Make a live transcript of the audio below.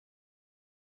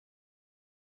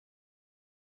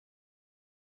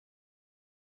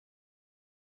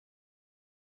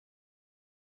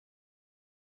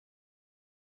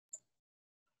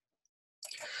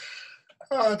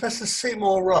This is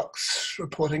Seymour Rocks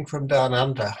reporting from down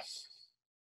under.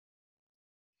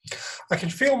 I can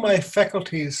feel my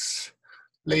faculties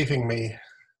leaving me.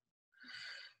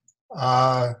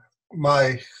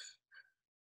 My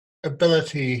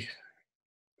ability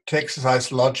to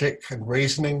exercise logic and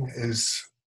reasoning is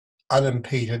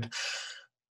unimpeded,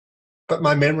 but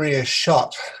my memory is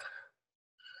shot.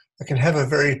 I can have a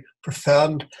very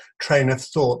profound train of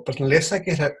thought, but unless I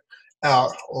get it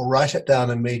out or write it down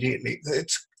immediately,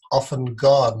 it's often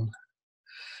gone.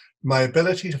 My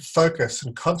ability to focus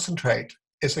and concentrate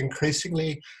is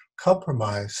increasingly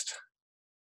compromised.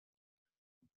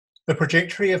 The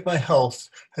trajectory of my health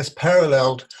has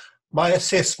paralleled my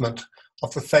assessment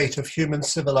of the fate of human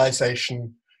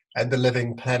civilization and the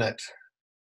living planet.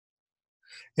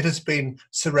 It has been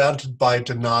surrounded by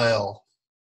denial.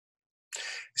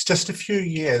 It's just a few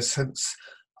years since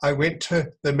I went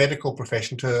to the medical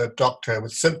profession, to a doctor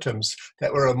with symptoms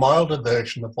that were a milder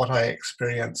version of what I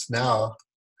experience now.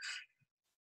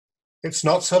 It's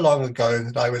not so long ago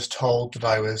that I was told that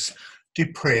I was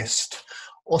depressed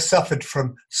or suffered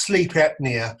from sleep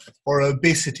apnea or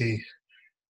obesity.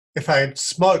 If I had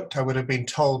smoked, I would have been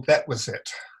told that was it.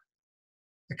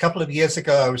 A couple of years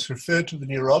ago, I was referred to the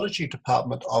neurology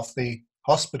department of the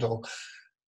hospital,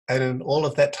 and in all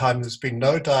of that time, there's been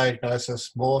no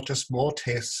diagnosis, just more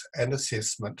tests and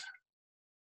assessment.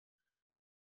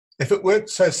 If it weren't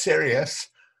so serious,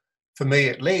 for me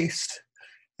at least,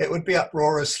 it would be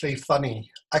uproariously funny.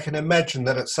 I can imagine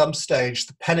that at some stage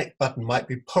the panic button might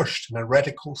be pushed and a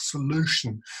radical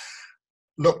solution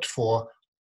looked for,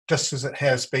 just as it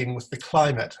has been with the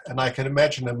climate. And I can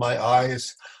imagine in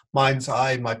mind's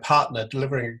eye, my partner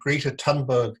delivering a Greta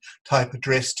Thunberg type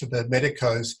address to the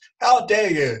medicos. How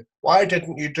dare you? Why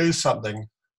didn't you do something?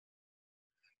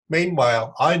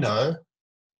 Meanwhile, I know,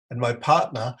 and my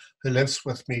partner, who lives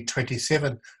with me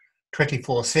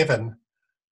 24/7,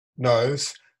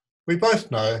 knows, we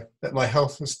both know that my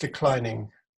health is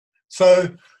declining.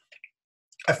 So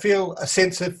I feel a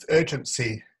sense of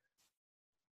urgency.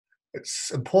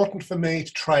 It's important for me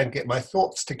to try and get my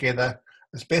thoughts together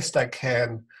as best I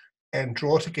can and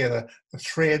draw together the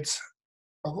threads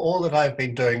of all that I've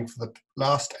been doing for the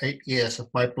last 8 years of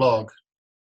my blog.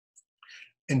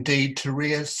 Indeed, to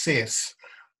reassess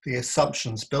the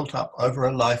assumptions built up over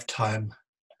a lifetime.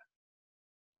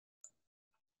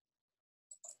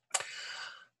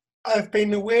 I've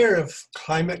been aware of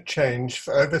climate change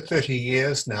for over 30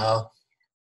 years now.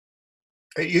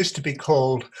 It used to be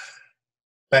called,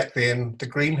 back then, the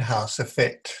greenhouse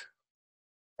effect.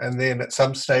 And then at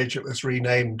some stage it was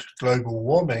renamed global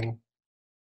warming.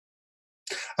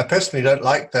 I personally don't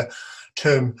like the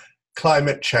term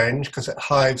climate change because it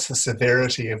hides the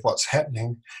severity of what's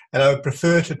happening. And I would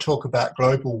prefer to talk about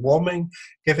global warming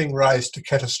giving rise to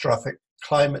catastrophic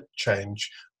climate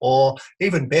change. Or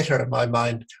even better in my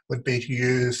mind would be to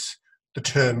use the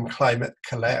term climate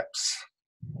collapse.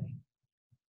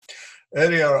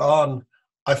 Earlier on,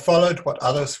 I followed what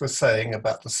others were saying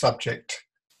about the subject.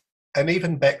 And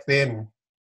even back then,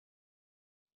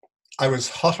 I was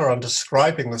hotter on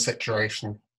describing the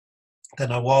situation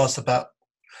than I was about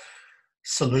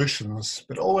solutions,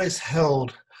 but always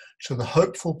held to the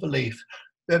hopeful belief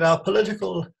that our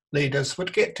political leaders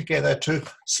would get together to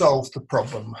solve the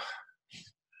problem.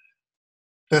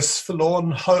 This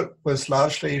forlorn hope was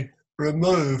largely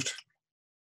removed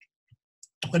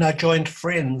when I joined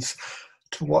friends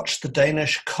to watch the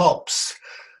Danish cops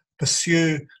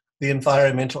pursue the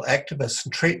environmental activists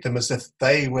and treat them as if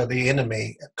they were the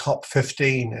enemy at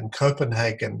COP15 in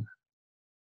Copenhagen.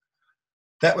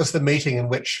 That was the meeting in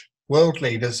which world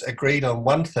leaders agreed on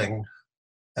one thing,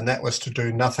 and that was to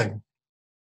do nothing.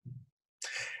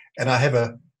 And I have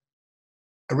a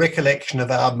recollection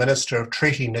of our Minister of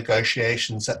Treaty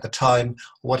Negotiations at the time,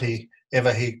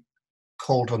 whatever he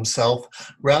called himself,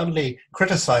 roundly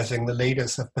criticizing the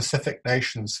leaders of Pacific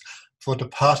nations for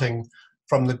departing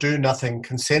from the do-nothing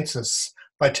consensus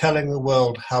by telling the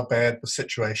world how bad the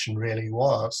situation really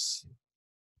was.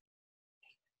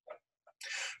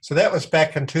 So that was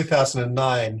back in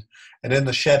 2009 and in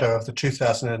the shadow of the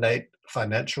 2008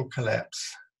 financial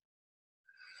collapse.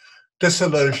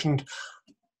 Disillusioned,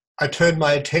 I turned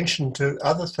my attention to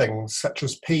other things such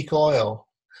as peak oil.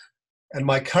 And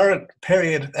my current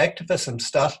period of activism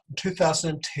started in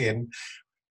 2010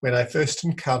 when I first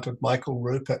encountered Michael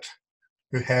Rupert,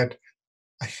 who had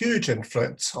a huge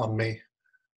influence on me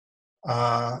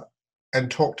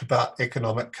and talked about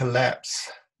economic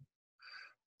collapse.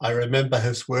 I remember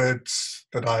his words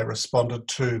that I responded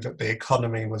to, that the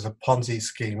economy was a Ponzi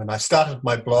scheme. And I started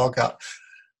my blog up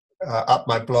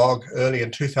my blog early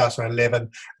in 2011,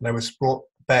 and I was brought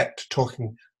back to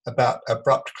talking about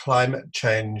abrupt climate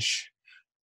change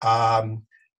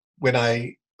when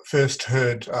I first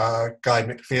heard Guy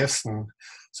McPherson.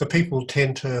 So people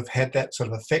tend to have had that sort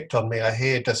of effect on me. I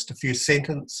hear just a few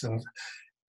sentences and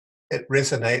it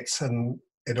resonates and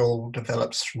it all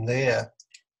develops from there.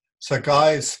 So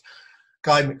Guy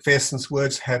McPherson's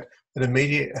words had an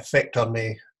immediate effect on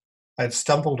me. I'd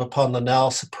stumbled upon the now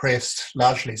suppressed,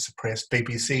 largely suppressed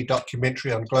BBC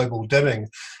documentary on global dimming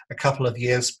a couple of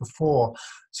years before,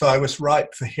 so I was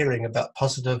ripe for hearing about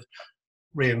positive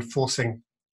reinforcing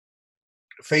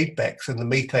feedbacks in the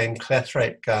methane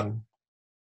clathrate gun.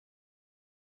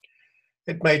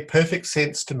 It made perfect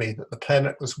sense to me that the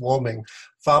planet was warming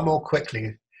far more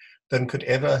quickly than could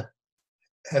ever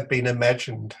have been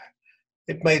imagined.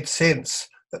 It made sense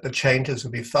that the changes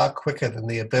would be far quicker than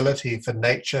the ability for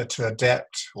nature to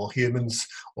adapt, or humans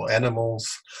or animals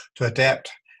to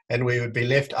adapt, and we would be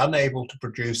left unable to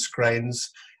produce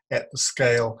grains at the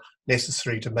scale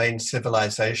necessary to maintain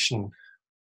civilization.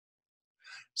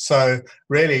 So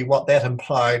really what that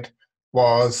implied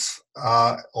was,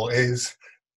 or is,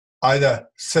 either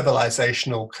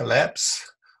civilizational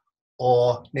collapse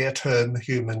or near-term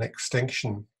human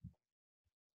extinction.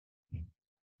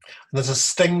 And there's a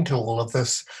sting to all of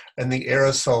this in the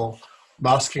aerosol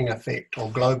masking effect or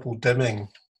global dimming.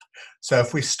 So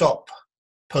if we stop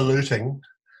polluting,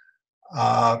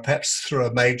 perhaps through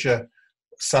a major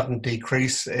sudden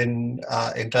decrease in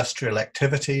industrial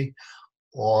activity,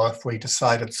 or if we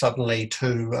decided suddenly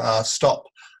to stop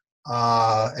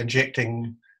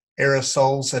injecting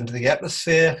aerosols into the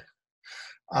atmosphere,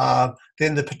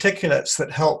 then the particulates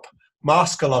that help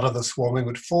mask a lot of this warming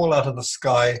would fall out of the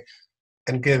sky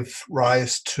and give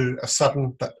rise to a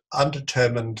sudden but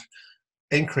undetermined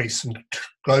increase in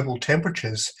global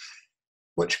temperatures,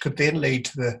 which could then lead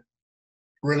to the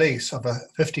release of a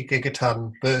 50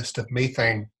 gigaton burst of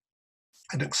methane,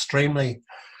 an extremely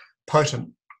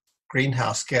potent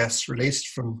greenhouse gas released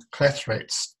from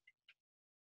clathrates.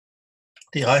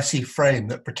 The icy frame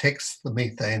that protects the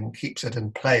methane keeps it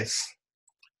in place.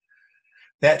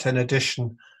 That, in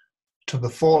addition to the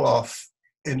fall-off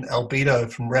in albedo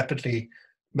from rapidly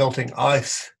melting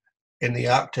ice in the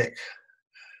Arctic,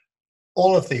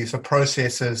 all of these are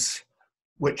processes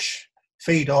which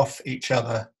feed off each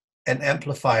other and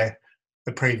amplify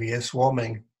the previous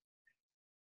warming.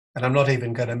 And I'm not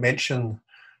even going to mention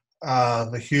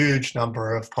the huge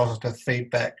number of positive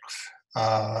feedbacks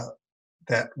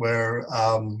that were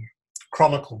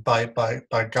chronicled by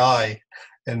Guy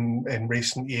in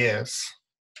recent years.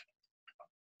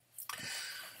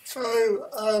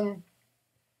 So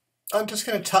I'm just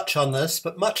going to touch on this,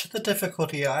 but much of the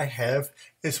difficulty I have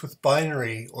is with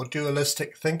binary or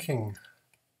dualistic thinking.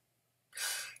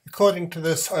 According to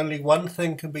this, only one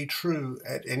thing can be true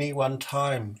at any one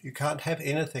time. You can't have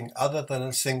anything other than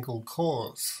a single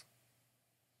cause.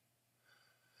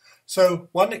 So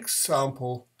one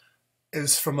example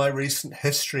is from my recent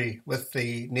history with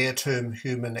the near-term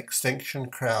human extinction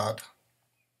crowd.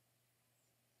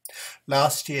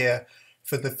 Last year,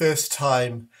 for the first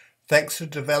time, thanks to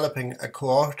developing a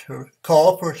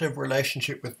cooperative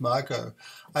relationship with Margot,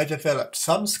 I developed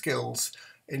some skills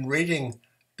in reading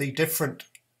the different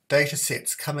data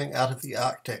sets coming out of the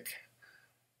Arctic,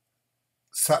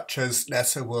 such as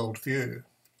NASA Worldview.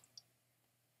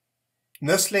 And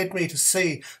this led me to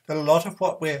see that a lot of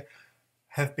what we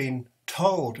have been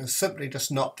told is simply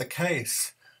just not the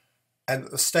case, and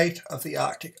that the state of the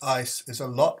Arctic ice is a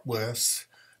lot worse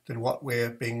than what we're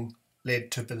being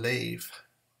led to believe.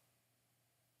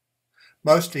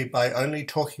 Mostly by only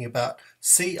talking about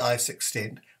sea ice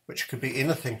extent, which could be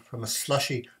anything from a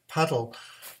slushy puddle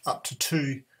up to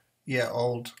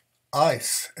 2-year-old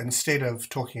ice, instead of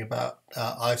talking about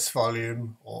ice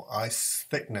volume or ice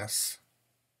thickness.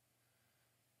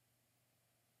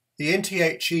 The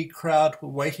NTHE crowd were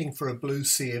waiting for a blue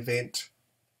sea event,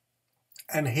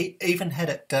 and he even had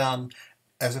it down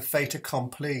as a fait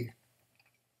accompli.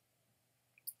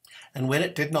 And when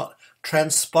it did not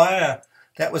transpire,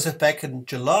 that was back in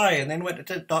July, and then when it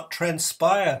did not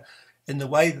transpire in the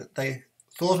way that they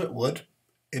thought it would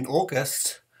in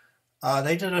August,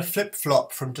 they did a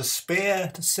flip-flop from despair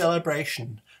to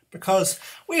celebration, because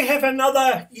we have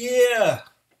another year.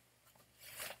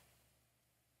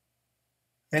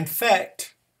 In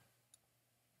fact,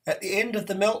 at the end of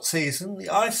the melt season, the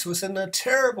ice was in a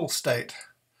terrible state.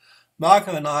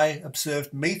 Margot and I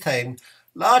observed methane,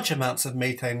 large amounts of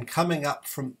methane, coming up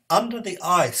from under the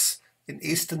ice in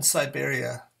eastern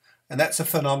Siberia. And that's a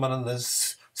phenomenon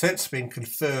that's since been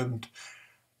confirmed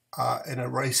in a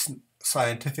recent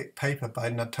scientific paper by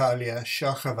Natalia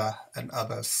Shachova and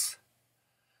others.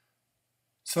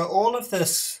 So all of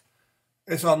this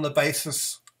is on the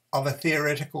basis of a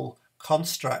theoretical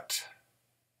construct,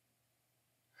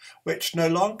 which no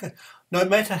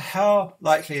matter how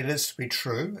likely it is to be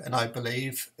true, and I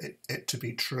believe it to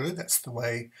be true, that's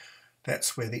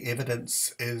where the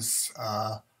evidence is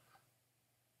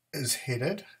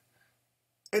headed,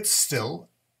 it's still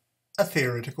a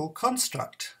theoretical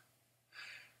construct.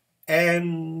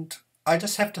 And I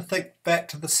just have to think back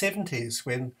to the 70s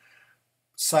when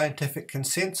scientific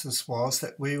consensus was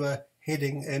that we were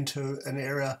heading into an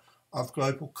era of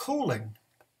global cooling,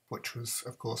 which was,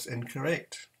 of course,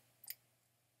 incorrect.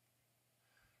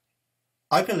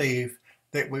 I believe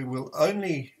that we will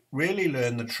only really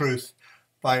learn the truth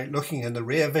by looking in the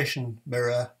rear vision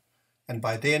mirror, and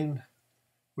by then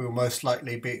we'll most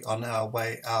likely be on our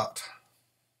way out.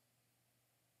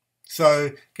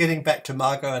 So, getting back to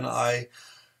Margot and I,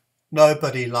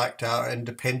 nobody liked our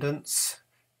independence,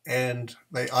 and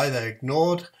they either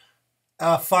ignored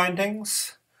our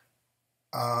findings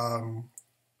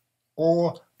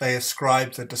or they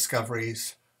ascribed the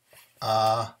discoveries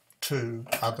to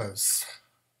others.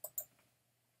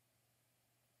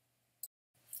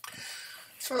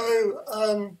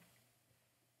 So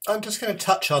I'm just going to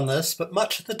touch on this, but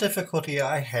much of the difficulty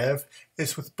I have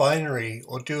is with binary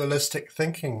or dualistic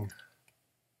thinking.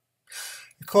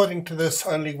 According to this,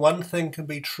 only one thing can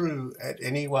be true at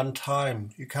any one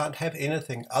time. You can't have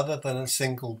anything other than a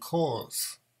single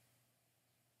cause.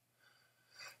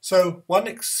 So one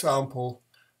example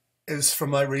is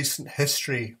from my recent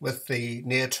history with the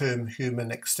near-term human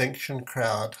extinction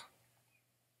crowd.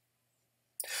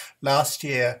 Last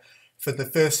year, for the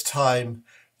first time,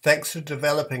 thanks to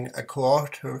developing a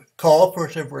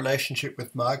cooperative relationship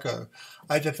with Margot,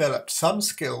 I developed some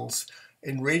skills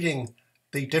in reading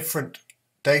the different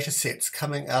data sets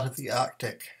coming out of the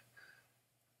Arctic,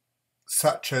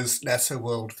 such as NASA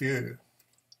Worldview.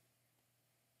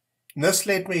 And this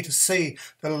led me to see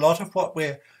that a lot of what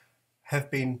we have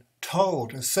been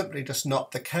told is simply just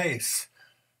not the case,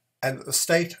 and that the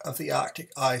state of the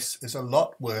Arctic ice is a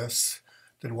lot worse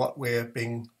than what we're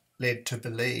being led to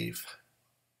believe.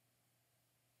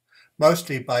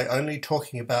 Mostly by only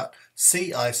talking about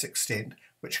sea ice extent,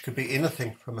 which could be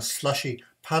anything from a slushy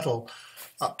puddle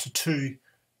up to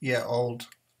 2-year-old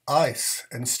ice,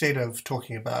 instead of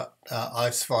talking about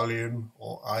ice volume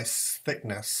or ice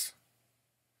thickness.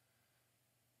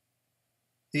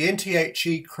 The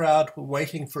NTHE crowd were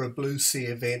waiting for a Blue Sea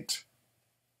event,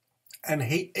 and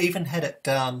he even had it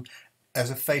down as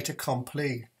a fait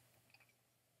accompli.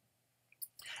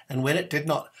 And when it did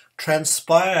not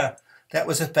transpire, that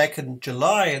was back in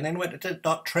July, and then when it did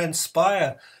not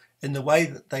transpire in the way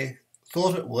that they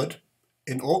thought it would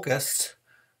in August,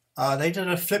 they did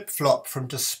a flip-flop from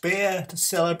despair to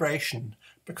celebration,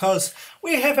 because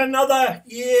we have another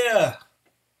year.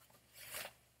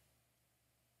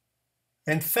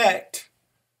 In fact,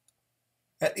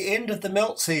 at the end of the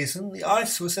melt season, the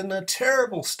ice was in a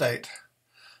terrible state.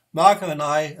 Margot and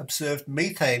I observed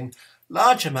methane,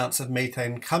 large amounts of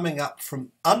methane, coming up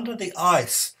from under the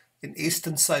ice in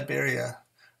eastern Siberia.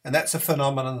 And that's a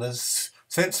phenomenon that's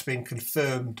since been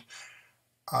confirmed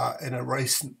in a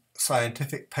recent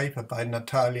scientific paper by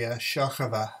Natalia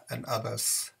Shachova and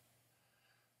others.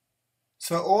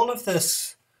 So all of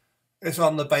this is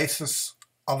on the basis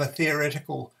of a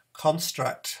theoretical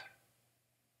construct,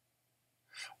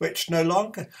 which no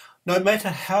matter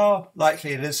how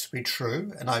likely it is to be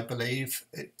true, and I believe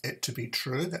it to be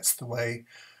true, that's where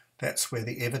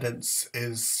the evidence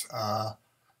is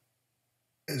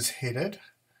headed,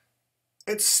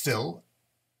 it's still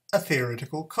a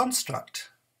theoretical construct.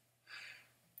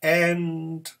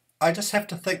 And I just have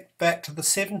to think back to the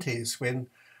 70s when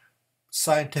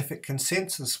scientific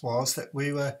consensus was that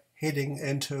we were heading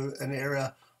into an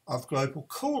era of global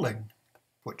cooling,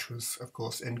 which was, of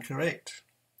course, incorrect.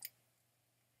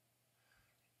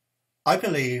 I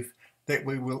believe that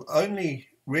we will only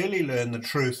really learn the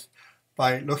truth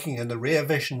by looking in the rear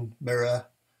vision mirror,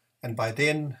 and by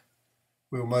then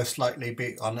we'll most likely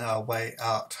be on our way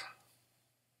out.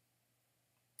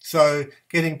 So,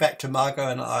 getting back to Margot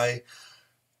and I,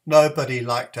 nobody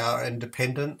liked our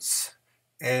independence,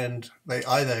 and they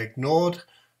either ignored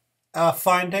our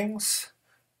findings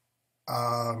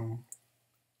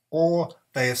or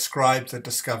they ascribed the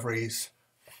discoveries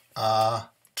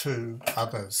to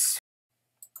others.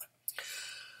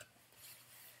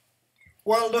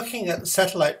 While looking at the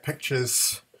satellite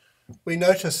pictures, we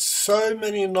noticed so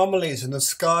many anomalies in the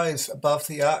skies above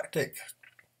the Arctic.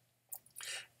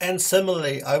 And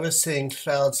similarly, I was seeing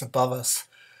clouds above us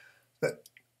that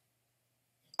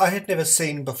I had never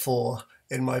seen before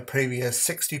in my previous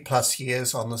 60+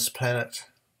 years on this planet.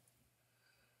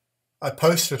 I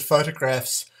posted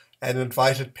photographs and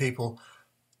invited people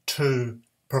to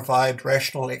provide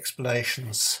rational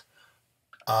explanations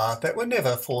that were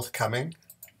never forthcoming.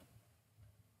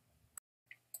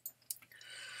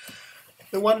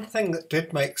 The one thing that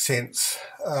did make sense,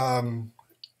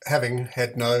 having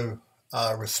had no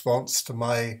response to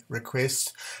my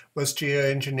request, was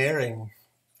geoengineering,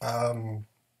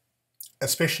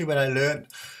 especially when I learnt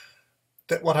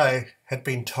that what I had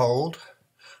been told,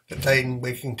 that Dane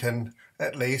Wigington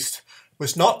at least,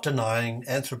 was not denying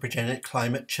anthropogenic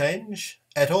climate change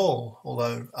at all,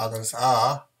 although others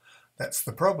are. That's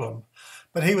the problem.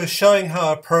 But he was showing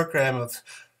how a program of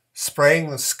spraying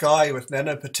the sky with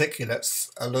nanoparticulates,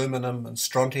 aluminum and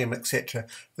strontium, etc.,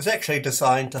 was actually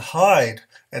designed to hide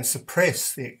and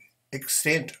suppress the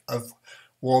extent of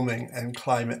warming and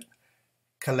climate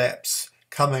collapse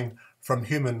coming from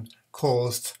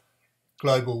human-caused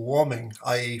global warming,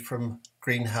 i.e. from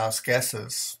greenhouse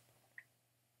gases.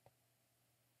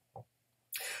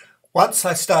 Once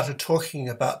I started talking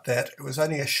about that, it was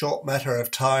only a short matter of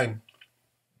time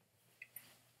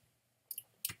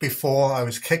before I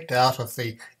was kicked out of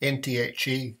the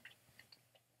NTHE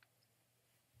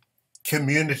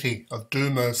community of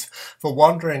doomers for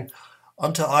wandering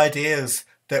onto ideas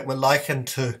that were likened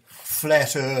to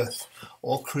flat earth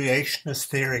or creationist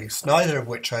theories, neither of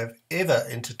which I've ever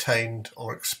entertained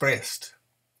or expressed.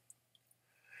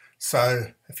 So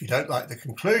if you don't like the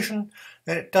conclusion,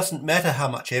 then it doesn't matter how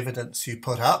much evidence you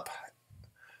put up.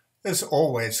 There's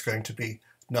always going to be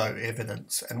no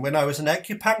evidence. And when I was an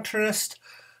acupuncturist,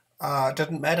 it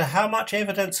didn't matter how much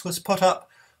evidence was put up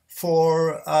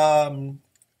for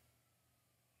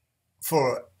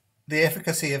the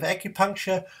efficacy of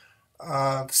acupuncture.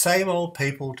 The same old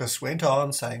people just went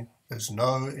on saying there's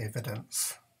no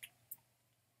evidence.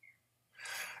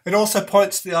 It also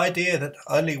points to the idea that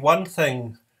only one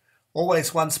thing,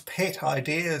 always one's pet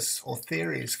ideas or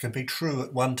theories, can be true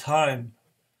at one time.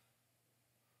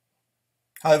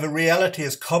 However, reality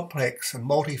is complex and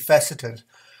multifaceted,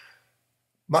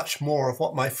 much more of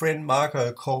what my friend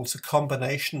Margot calls a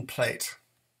combination plate.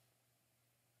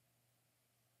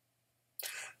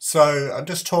 So I'm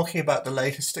just talking about the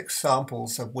latest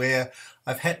examples of where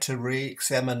I've had to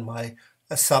re-examine my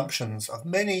assumptions of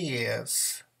many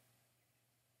years.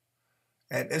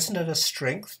 And isn't it a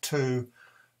strength to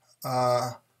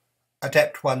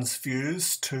adapt one's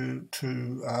views to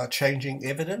changing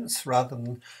evidence rather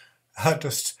than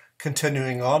just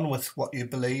continuing on with what you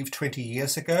believed 20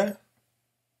 years ago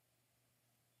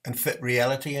and fit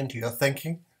reality into your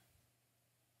thinking?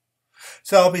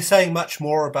 So I'll be saying much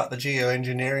more about the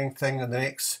geoengineering thing in the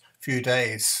next few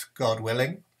days, God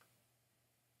willing.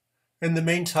 In the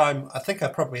meantime, I think I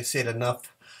probably said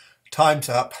enough. Time's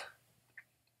up.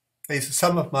 These are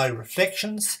some of my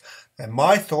reflections and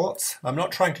my thoughts. I'm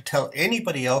not trying to tell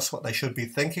anybody else what they should be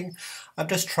thinking. I'm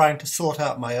just trying to sort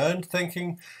out my own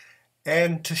thinking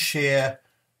and to share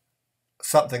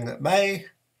something that may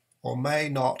or may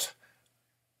not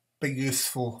be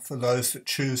useful for those that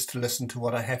choose to listen to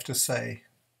what I have to say.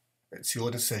 It's your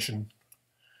decision.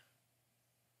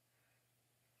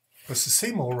 This is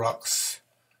Seymour Rocks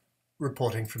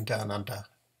reporting from Down Under.